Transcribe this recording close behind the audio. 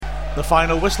The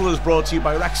final whistle is brought to you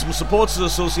by Wrexham Supporters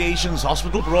Association's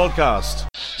Hospital Broadcast.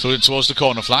 So towards the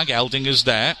corner flag, Elding is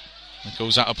there. It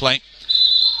goes out of play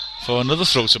for another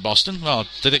throw to Boston. Well,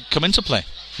 did it come into play?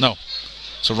 No.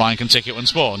 So Ryan can take it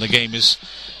once more, and the game is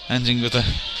ending with a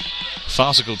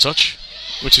farcical touch,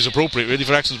 which is appropriate really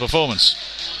for Wrexham's performance.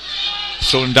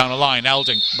 Thrown down the line,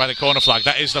 Elding by the corner flag.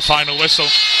 That is the final whistle.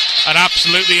 An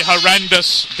absolutely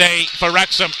horrendous day for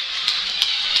Wrexham.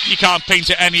 You can't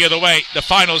paint it any other way. The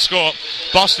final score,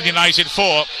 Boston United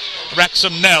 4,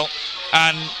 Wrexham 0,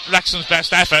 and Wrexham's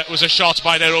best effort was a shot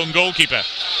by their own goalkeeper.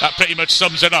 That pretty much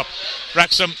sums it up.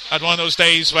 Wrexham had one of those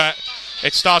days where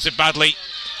it started badly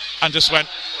and just went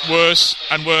worse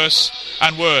and worse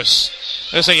and worse.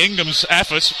 Let's say Ingham's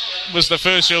effort was the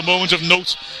first real moment of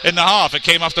note in the half. It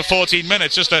came after 14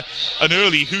 minutes, just an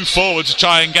early hoof forward to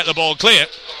try and get the ball clear,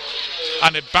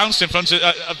 and it bounced in front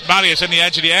of Marriott in the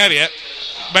edge of the area,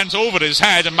 went over his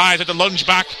head, and Marriott had to lunge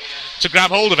back to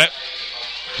grab hold of it.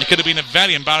 It could have been a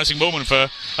very embarrassing moment for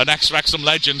an ex-Wrexham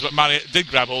legend, but Marriott did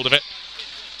grab hold of it,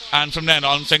 and from then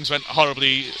on things went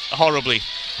horribly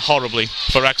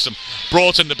for Wrexham.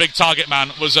 Broughton, the big target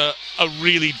man, was a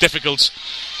really difficult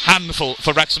handful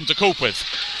for Wrexham to cope with,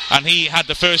 and he had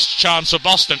the first chance for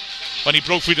Boston when he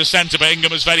broke through the centre, but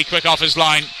Ingham was very quick off his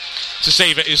line to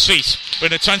save at his feet.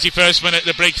 But in the 21st minute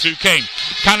the breakthrough came.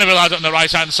 Canterville had it on the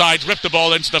right hand side, ripped the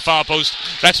ball into the far post.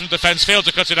 Wrexham's defence failed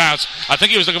to cut it out. I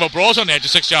think he was looking for Broughton on the edge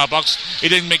of 6-yard box. He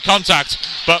didn't make contact,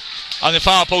 but on the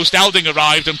far post Elding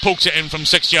arrived and poked it in from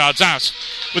 6 yards out.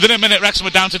 Within a minute Wrexham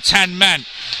were down to 10 men.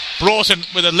 Broughton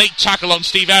with a late tackle on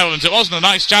Steve Evans. It wasn't a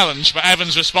nice challenge, but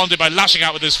Evans responded by lashing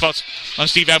out with his foot, and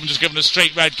Steve Evans was given a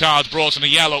straight red card, Broughton a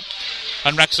yellow,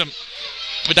 and Wrexham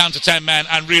were down to 10 men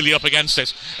and really up against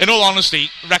it. In all honesty,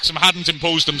 Wrexham hadn't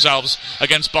imposed themselves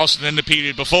against Boston in the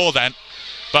period before then,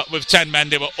 but with 10 men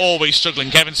they were always struggling.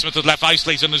 Kevin Smith was left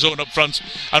isolated on his own up front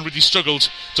and really struggled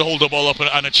to hold the ball up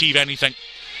and achieve anything.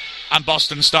 And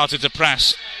Boston started to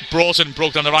press. Broughton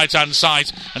broke down the right hand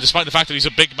side, and despite the fact that he's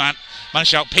a big man,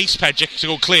 managed to outpace Pedgic to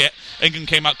go clear. Ingham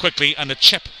came out quickly, and a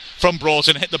chip from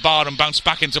Broughton hit the bar and bounced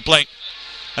back into play.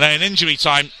 And then in injury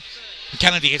time,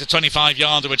 Kennedy hit a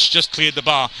 25-yarder which just cleared the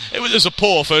bar. It was a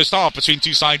poor first half between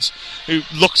two sides who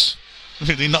looked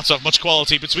really not to have much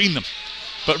quality between them.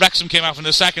 But Wrexham came out in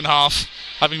the second half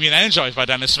having been energised by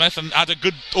Dennis Smith and had a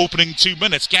good opening 2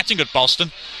 minutes getting at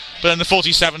Boston. But in the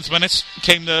 47th minute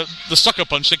came the sucker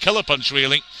punch, the killer punch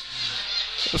really.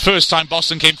 The first time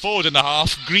Boston came forward in the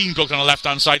half, Green broke on the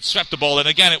left-hand side, swept the ball in.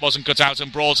 Again, it wasn't cut out,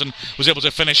 and Broughton was able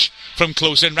to finish from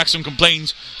close in. Wrexham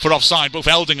complained for offside. Both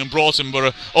Elding and Broughton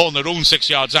were all on their own 6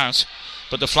 yards out,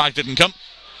 but the flag didn't come,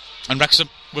 and Wrexham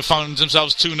found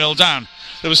themselves 2-0 down.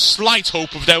 There was slight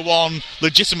hope of their one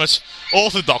legitimate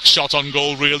orthodox shot on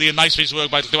goal, really. A nice piece of work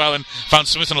by Llewellyn, found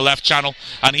Smith on the left channel,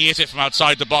 and he hit it from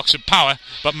outside the box with power,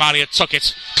 but Marriott took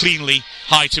it cleanly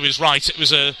high to his right. It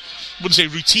was a, I wouldn't say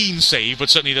routine save, but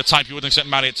certainly the type you wouldn't expect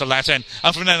Marriott to let in.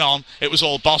 And from then on, it was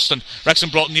all Boston. Wrexham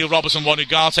brought Neil Robertson, Juan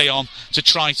Ugarte on to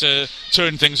try to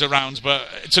turn things around, but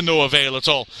to no avail at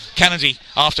all. Kennedy,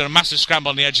 after a massive scramble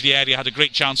on the edge of the area, had a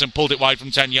great chance and pulled it wide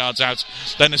from 10 yards out.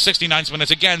 Then the 69th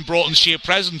minute, again, Broughton's sheer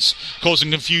presence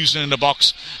causing confusion in the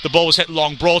box. The ball was hit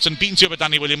long. Broughton beaten to it by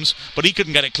Danny Williams, but he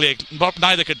couldn't get it clear.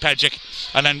 Neither could Pedgic.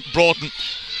 And then Broughton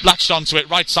latched onto it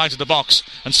right side of the box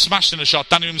and smashed in a shot.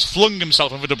 Danny Williams flung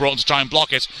himself over to Broughton to try and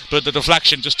block it, but the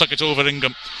deflection just took it over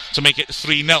Ingham to make it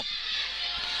 3-0.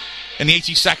 In the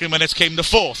 82nd minute came the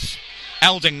fourth.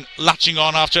 Elding latching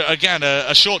on after, again,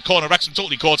 a short corner. Wrexham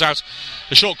totally caught out.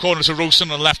 A short corner to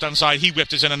Rosen on the left-hand side. He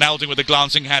whipped it in, and Elding with a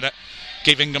glancing header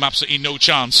gave Ingham absolutely no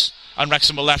chance. And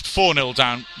Wrexham were left 4-0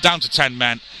 down to 10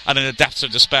 men, and in the depths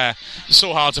of despair. It's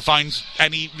so hard to find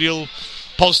any real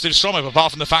positives from it,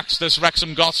 apart from the fact that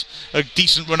Wrexham got a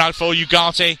decent run out for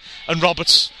Ugarte and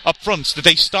Roberts up front. The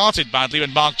day started badly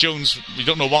when Mark Jones, we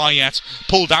don't know why yet,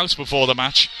 pulled out before the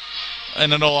match,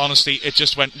 and in all honesty it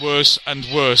just went worse and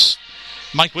worse.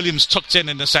 Mike Williams tucked in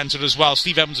the centre as well.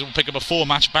 Steve Evans will pick up a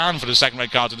 4-match ban for the second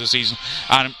red card of the season,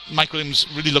 and Mike Williams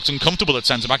really looked uncomfortable at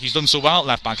centre back. He's done so well at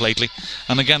left back lately,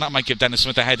 and again that might give Dennis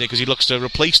Smith a headache because he looks to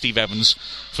replace Steve Evans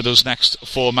for those next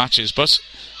 4 matches. But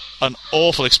an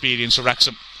awful experience for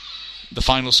Wrexham. The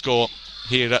final score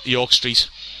here at York Street: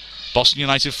 Boston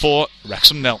United 4,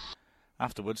 Wrexham 0.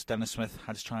 Afterwards, Dennis Smith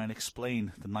had to try and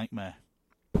explain the nightmare.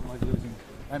 Like losing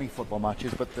any football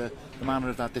matches, but the manner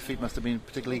of that defeat must have been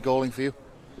particularly galling for you.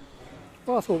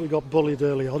 Well, I thought we got bullied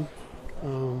early on.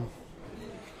 The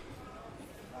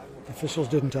officials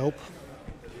didn't help,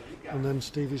 and then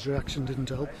Stevie's reaction didn't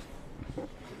help.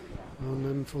 And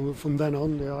then from then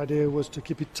on, the idea was to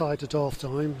keep it tight at half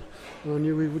time, and I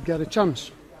knew we would get a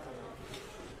chance.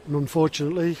 And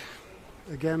unfortunately,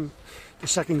 again, the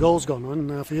second goal's gone on.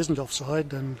 Now, if he isn't offside,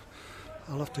 then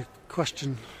I'll have to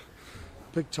question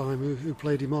big time who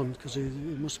played him on, because he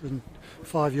must have been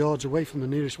 5 yards away from the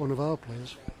nearest one of our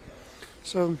players.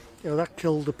 So, that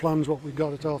killed the plans what we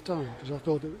got at half time, because I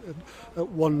thought at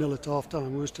 1-0 at half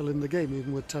time we were still in the game,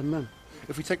 even with 10 men.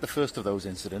 If we take the first of those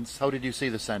incidents, how did you see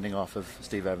the sending off of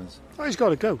Steve Evans? Oh, he's got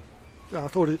to go. I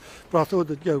thought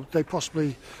that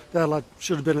their lad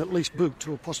should have been at least booked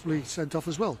or possibly sent off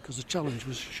as well, because the challenge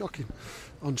was shocking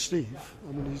on Steve.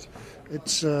 I mean,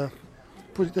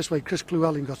 put it this way, Chris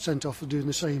Llewellyn got sent off for doing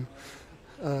the same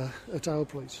at our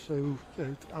place. So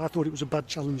I thought it was a bad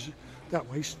challenge that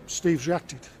way. Steve's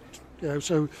reacted.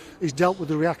 So he's dealt with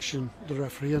the reaction, the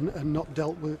referee, and not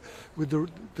dealt with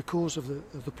the cause of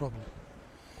the problem.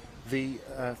 The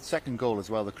second goal as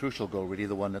well, the crucial goal, really,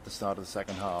 the one at the start of the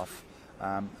second half.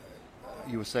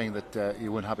 You were saying that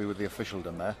you weren't happy with the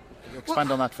officialdom there.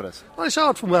 Expand on that for us. Well, it's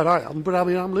hard from where I am, but I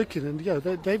mean, I'm looking, and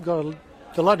they've got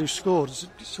the lad who scored.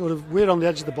 Sort of, we're on the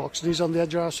edge of the box, and he's on the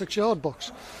edge of our 6-yard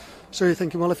box. So you're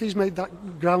thinking, well, if he's made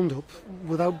that ground up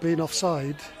without being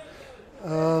offside,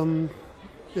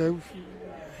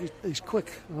 he's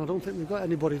quick, and I don't think we've got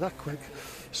anybody that quick.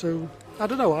 So I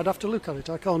don't know. I'd have to look at it.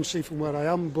 I can't see from where I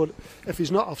am, but if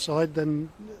he's not offside, then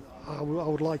I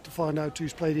would like to find out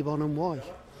who's played him on and why.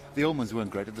 The omens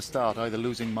weren't great at the start, either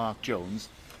losing Mark Jones.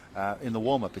 In the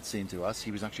warm-up, it seemed to us,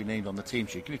 he was actually named on the team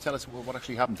sheet. Can you tell us what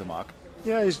actually happened to Mark?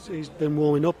 Yeah, he's been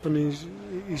warming up, and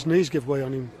his knees give way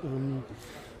on him.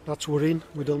 That's worrying.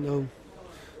 We don't know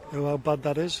how bad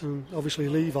that is. And obviously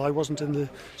Levi wasn't in the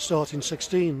starting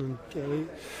 16, and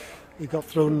he got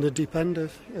thrown in the deep end.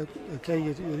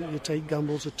 You take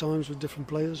gambles at times with different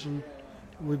players, and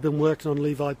we've been working on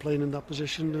Levi playing in that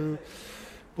position,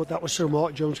 but that was so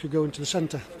Mark Jones could go into the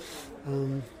centre.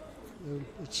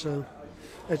 It's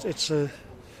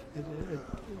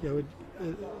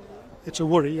a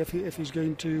worry if he's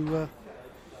going to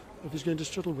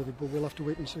struggle with it, but we'll have to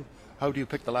wait and see. How do you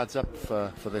pick the lads up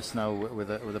for this now with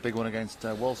a big one against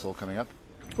Walsall coming up?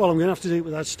 Well, I'm going to have to do it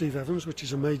without Steve Evans, which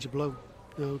is a major blow.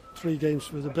 3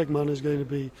 games with a big man is going to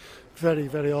be very,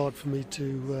 very hard for me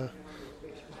to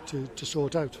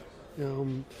sort out.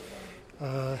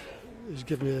 He's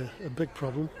given me a big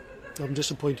problem. I'm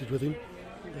disappointed with him.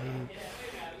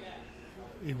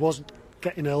 He wasn't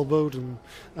getting elbowed and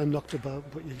knocked about,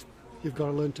 but you've got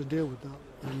to learn to deal with that.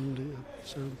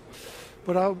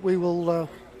 But we will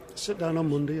sit down on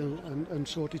Monday and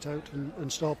sort it out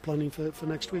and start planning for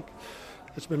next week.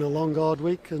 It's been a long, hard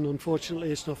week, and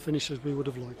unfortunately it's not finished as we would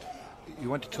have liked. You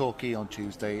went to Torquay on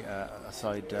Tuesday, a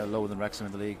side lower than Wrexham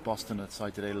in the league. Boston, a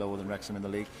side today lower than Wrexham in the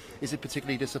league. Is it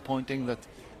particularly disappointing that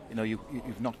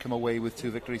you've not come away with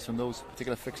 2 victories from those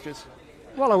particular fixtures?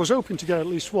 Well, I was hoping to get at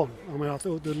least one. I mean, I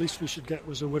thought the least we should get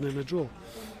was a win and a draw.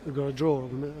 We've got a draw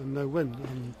and no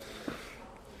win.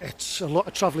 It's a lot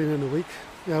of travelling in a week.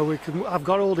 I've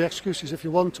got all the excuses if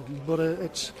you want them, but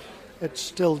it's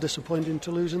still disappointing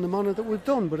to lose in the manner that we've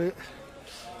done. But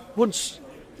once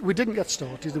we didn't get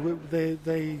started,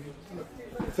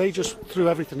 they just threw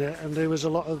everything at, and there was a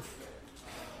lot of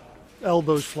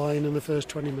elbows flying in the first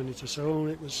 20 minutes or so, and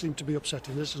it seemed to be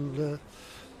upsetting us. And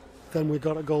then we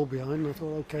got a goal behind, and I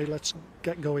thought, OK, let's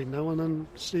get going now. And then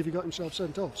Stevie got himself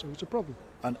sent off, so it's a problem.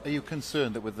 And are you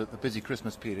concerned that with the busy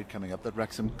Christmas period coming up, that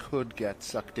Wrexham could get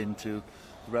sucked into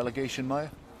the relegation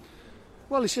mire?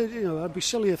 Well, he said, I'd be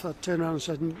silly if I turned around and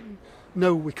said,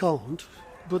 no, we can't.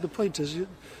 But the point is,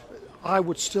 I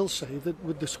would still say that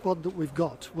with the squad that we've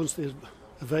got, once they're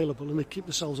available and they keep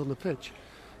themselves on the pitch,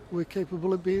 we're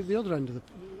capable of being at the other end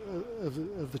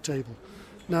of the table.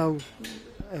 Now,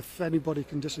 if anybody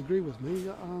can disagree with me,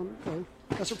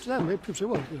 that's up to them. People say,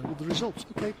 well, the results.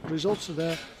 OK, the results are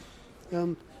there.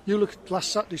 You look at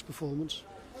last Saturday's performance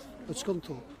at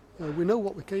Scunthorpe. We know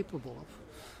what we're capable of.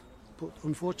 But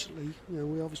unfortunately,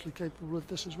 we're obviously capable of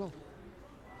this as well.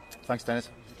 Thanks, Dennis.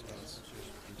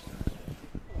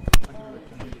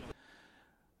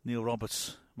 Neil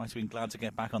Roberts might have been glad to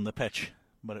get back on the pitch,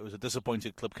 but it was a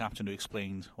disappointed club captain who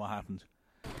explained what happened.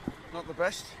 Not the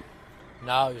best?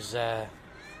 No, it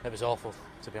was awful,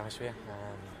 to be honest with you.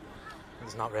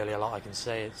 There's not really a lot I can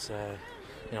say. It's the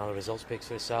result speaks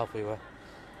for itself. We were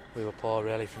poor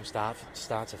really from start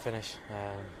to finish.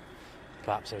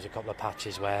 Perhaps there was a couple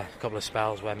of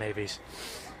spells where maybe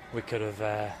we could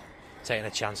have taken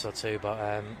a chance or two,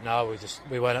 but no,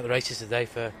 we weren't at the races today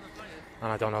and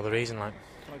I don't know the reason. Can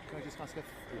I just ask a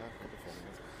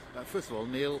couple? First of all,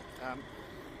 Neil,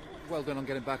 well done on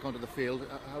getting back onto the field.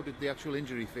 How did the actual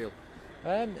injury feel?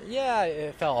 Yeah,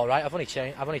 it felt all right. I've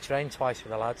only trained twice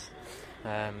with the lads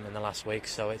in the last week,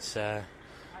 so it's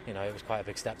you know, it was quite a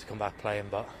big step to come back playing,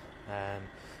 but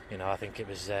you know, I think it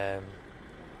was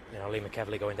you know, Lee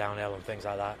McKevely going downhill and things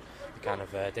like that. It kind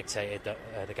of dictated that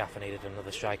the gaffer needed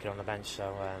another striker on the bench.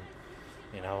 So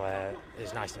you know,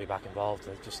 it's nice to be back involved.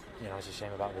 Just, you know, it's a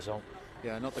shame about the result.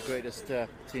 Yeah, not the greatest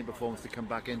team performance to come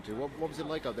back into. What was it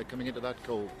like out there coming into that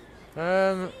cold?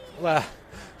 Well,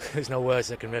 there's no words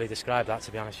that can really describe that,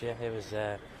 to be honest with you.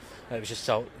 It was just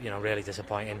so, you know, really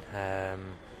disappointing.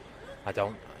 I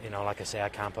don't, you know, like I say, I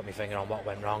can't put my finger on what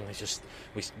went wrong. It's just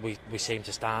we seemed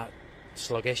to start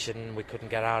sluggish and we couldn't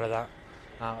get out of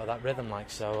that rhythm, like.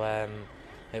 So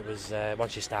it was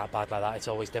once you start bad like that, it's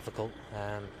always difficult.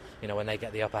 You know, when they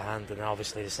get the upper hand and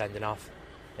obviously the sending off,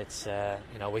 it's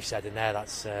you know, we've said in there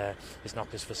that's it's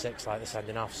knocked us for six, like the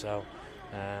sending off. So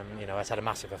you know, it's had a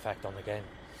massive effect on the game.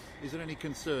 Is there any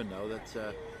concern now that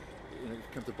you know,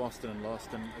 you've come to Boston and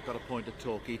lost and got a point at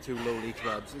Torquay, two low-league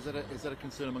clubs? Is that a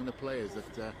concern among the players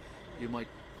that you might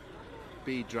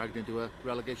be dragged into a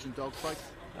relegation dogfight?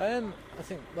 I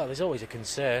think, well, there's always a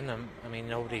concern. I mean,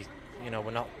 nobody, you know,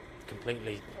 we're not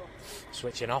completely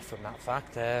switching off from that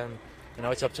fact. You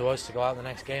know, it's up to us to go out in the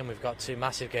next game. We've got two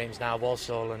massive games now,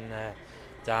 Walsall and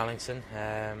Darlington,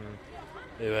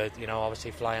 who are, you know,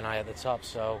 obviously flying high at the top.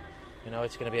 So, you know,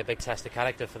 it's going to be a big test of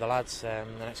character for the lads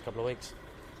in the next couple of weeks.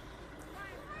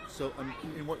 So,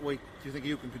 in what way do you think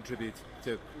you can contribute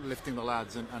to lifting the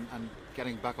lads and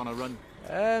getting back on a run?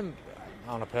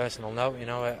 On a personal note, you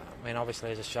know, I mean,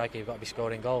 obviously as a striker you've got to be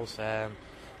scoring goals.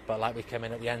 But like we came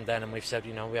in at the end then and we've said,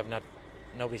 you know,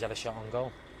 nobody's had a shot on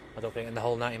goal. I don't think in the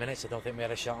whole 90 minutes, I don't think we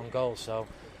had a shot on goal. So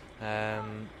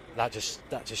that just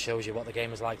shows you what the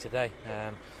game is like today.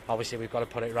 Obviously we've got to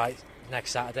put it right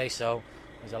next Saturday. So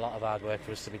there's a lot of hard work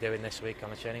for us to be doing this week on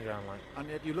the training ground. Like. And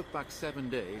yet you look back 7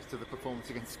 days to the performance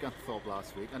against Scunthorpe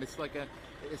last week, and it's like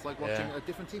watching a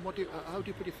different team. How do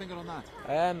you put your finger on that?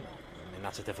 I mean,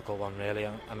 that's a difficult one, really.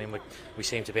 I mean, we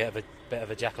seem to be at a bit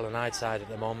of a Jekyll and Hyde side at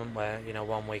the moment, where, you know,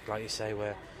 1 week, like you say,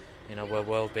 we're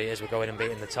world beaters, we're going and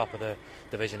beating the top of the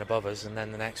division above us, and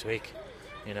then the next week,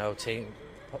 you know, team,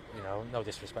 you know, no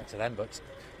disrespect to them, but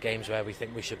games where we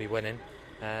think we should be winning,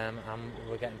 and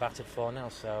we're getting battered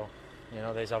 4-0. So, you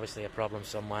know, there's obviously a problem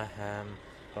somewhere.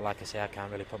 But like I say, I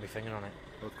can't really put my finger on it.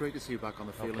 Well, it's great to see you back on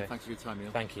the field, and thanks for your time,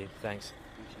 Neil. Thank you. Thanks.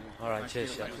 All right,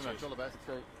 cheers. Thanks very much. All the best.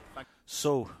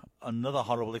 So, another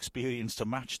horrible experience to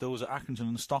match those at Accrington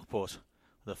and Stockport.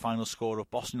 The final score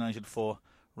of Boston United 4,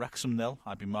 Wrexham 0.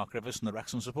 I've been Mark Rivers from the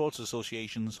Wrexham Supporters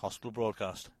Association's Hospital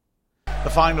Broadcast. The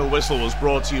final whistle was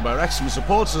brought to you by Wrexham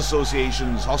Supporters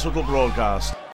Association's Hospital Broadcast.